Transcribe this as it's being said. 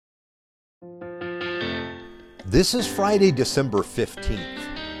This is Friday, December 15th.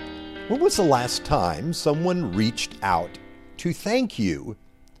 When was the last time someone reached out to thank you?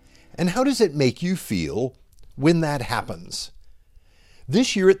 And how does it make you feel when that happens?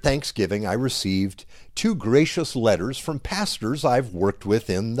 This year at Thanksgiving, I received 2 gracious letters from pastors I've worked with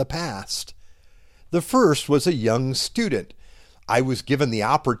in the past. The first was a young student I was given the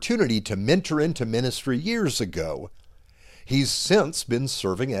opportunity to mentor into ministry years ago. He's since been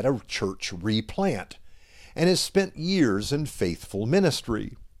serving at a church replant and has spent years in faithful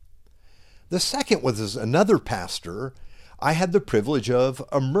ministry. The second was another pastor I had the privilege of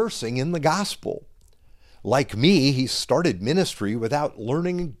immersing in the gospel. Like me, he started ministry without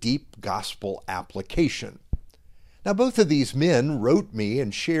learning deep gospel application. Now, both of these men wrote me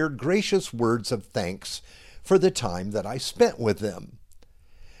and shared gracious words of thanks for the time that I spent with them.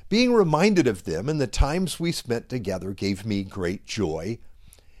 Being reminded of them and the times we spent together gave me great joy,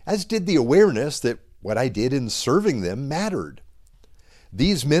 as did the awareness that what I did in serving them mattered.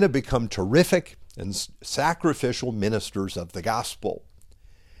 These men have become terrific and sacrificial ministers of the gospel.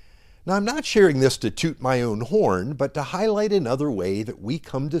 Now, I'm not sharing this to toot my own horn, but to highlight another way that we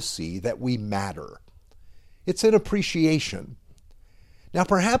come to see that we matter. It's an appreciation. Now,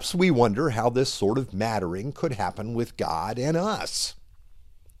 perhaps we wonder how this sort of mattering could happen with God and us.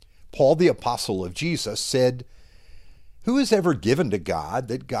 Paul, the apostle of Jesus, said, "Who has ever given to God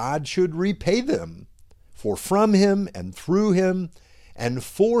that God should repay them? For from him and through him and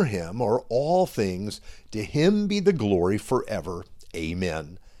for him are all things. To him be the glory forever.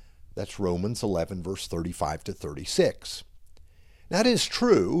 Amen." That's Romans 11, verse 35 to 36. That is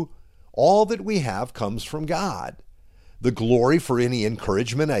true. All that we have comes from God. The glory for any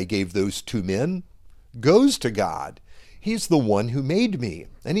encouragement I gave those 2 men goes to God. He's the one who made me,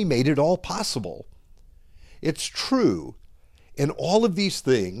 and he made it all possible. It's true. In all of these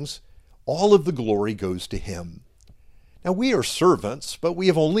things, all of the glory goes to him. Now, we are servants, but we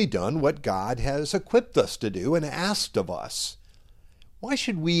have only done what God has equipped us to do and asked of us. Why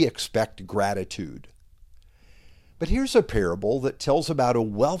should we expect gratitude? But here's a parable that tells about a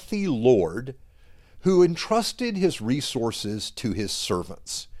wealthy Lord who entrusted his resources to his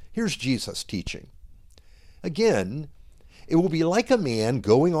servants. Here's Jesus teaching. Again, it will be like a man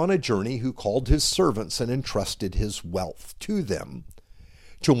going on a journey who called his servants and entrusted his wealth to them.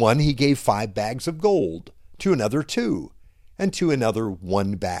 To one he gave 5 bags of gold, to another 2, and to another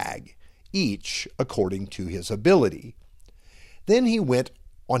 1 bag, each according to his ability. Then he went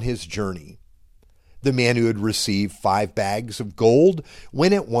on his journey. The man who had received 5 bags of gold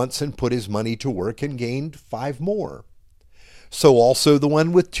went at once and put his money to work and gained 5 more. So also the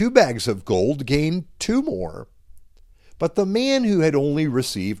one with 2 bags of gold gained 2 more. But the man who had only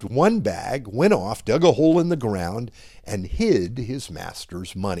received 1 bag went off, dug a hole in the ground, and hid his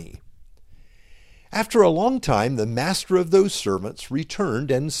master's money. After a long time, the master of those servants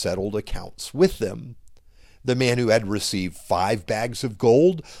returned and settled accounts with them. The man who had received 5 bags of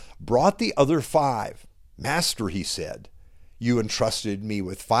gold brought the other 5. "Master," he said, "you entrusted me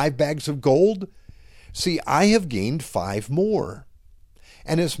with 5 bags of gold. See, I have gained 5 more."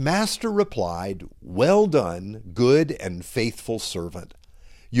 And his master replied, "Well done, good and faithful servant.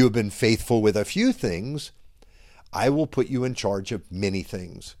 You have been faithful with a few things. I will put you in charge of many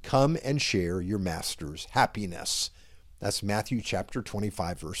things. Come and share your master's happiness." That's Matthew chapter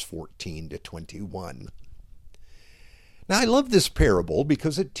 25, verse 14 to 21. Now, I love this parable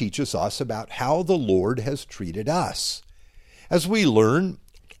because it teaches us about how the Lord has treated us. As we learn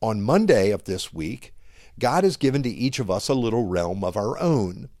on Monday of this week, God has given to each of us a little realm of our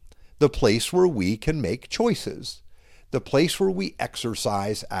own, the place where we can make choices, the place where we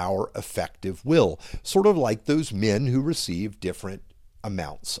exercise our effective will, sort of like those men who receive different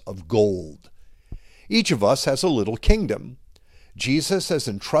amounts of gold. Each of us has a little kingdom. Jesus has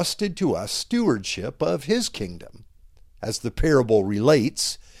entrusted to us stewardship of his kingdom. As the parable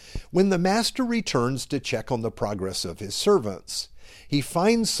relates, when the master returns to check on the progress of his servants, he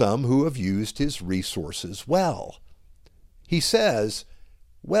finds some who have used his resources well. He says,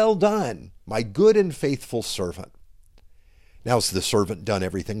 "Well done, my good and faithful servant." Now, has the servant done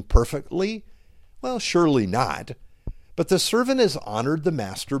everything perfectly? Well, surely not. But the servant has honored the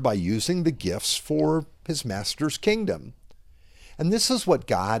master by using the gifts for his master's kingdom. And this is what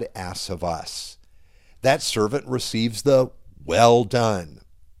God asks of us. That servant receives the "well done."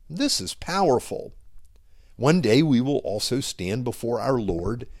 This is powerful. One day we will also stand before our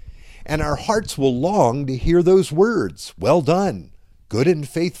Lord, and our hearts will long to hear those words, "Well done, good and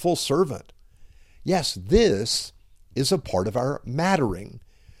faithful servant." Yes, this is a part of our mattering.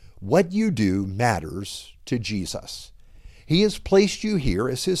 What you do matters to Jesus. He has placed you here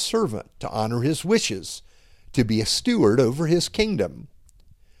as his servant to honor his wishes, to be a steward over his kingdom.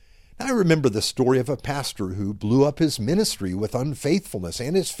 I remember the story of a pastor who blew up his ministry with unfaithfulness,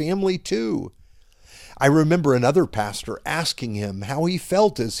 and his family too. I remember another pastor asking him how he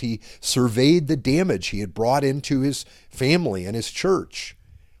felt as he surveyed the damage he had brought into his family and his church.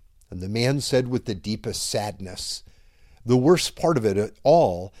 And the man said with the deepest sadness, "The worst part of it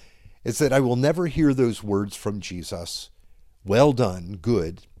all is that I will never hear those words from Jesus, 'Well done,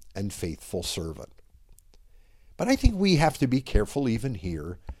 good and faithful servant.'" But I think we have to be careful even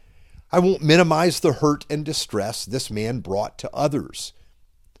here. I won't minimize the hurt and distress this man brought to others.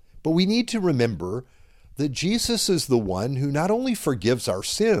 But we need to remember that Jesus is the one who not only forgives our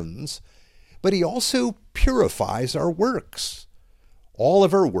sins, but he also purifies our works. All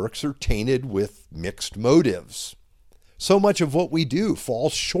of our works are tainted with mixed motives. So much of what we do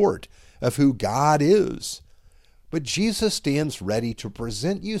falls short of who God is. But Jesus stands ready to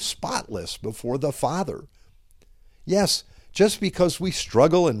present you spotless before the Father. Yes, just because we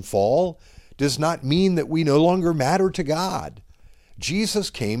struggle and fall does not mean that we no longer matter to God. Jesus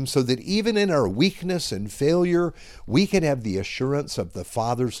came so that even in our weakness and failure, we can have the assurance of the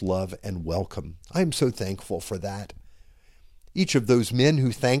Father's love and welcome. I am so thankful for that. Each of those men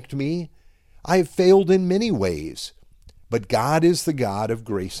who thanked me, I have failed in many ways, but God is the God of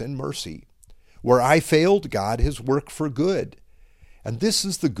grace and mercy. Where I failed, God has worked for good. And this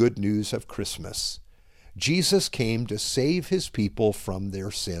is the good news of Christmas. Jesus came to save his people from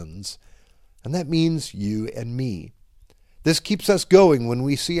their sins, and that means you and me. This keeps us going when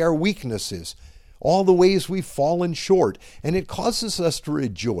we see our weaknesses, all the ways we've fallen short, and it causes us to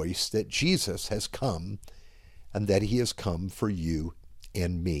rejoice that Jesus has come and that he has come for you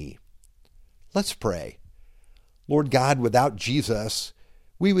and me. Let's pray. Lord God, without Jesus,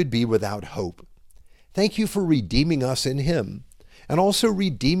 we would be without hope. Thank you for redeeming us in him, and also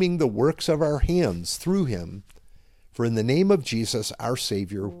redeeming the works of our hands through him. For in the name of Jesus, our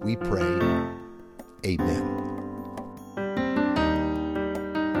Savior, we pray. Amen.